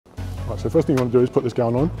Right, so first thing you want to do is put this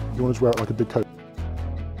gown on. You want to wear it like a big coat.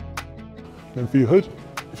 Then for your hood,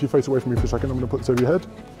 if you face away from me for a second, I'm going to put this over your head.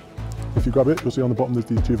 If you grab it, you'll see on the bottom there's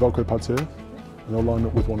these two Velcro pads here, and they'll line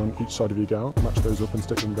up with one on each side of your gown. Match those up and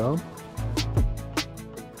stick them down.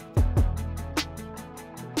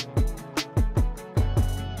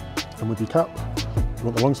 And with your cap, you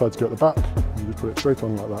want the long side to go at the back, and you just put it straight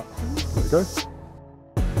on like that. There you go.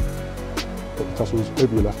 Put the tassels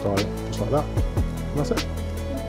over your left eye, just like that, and that's it.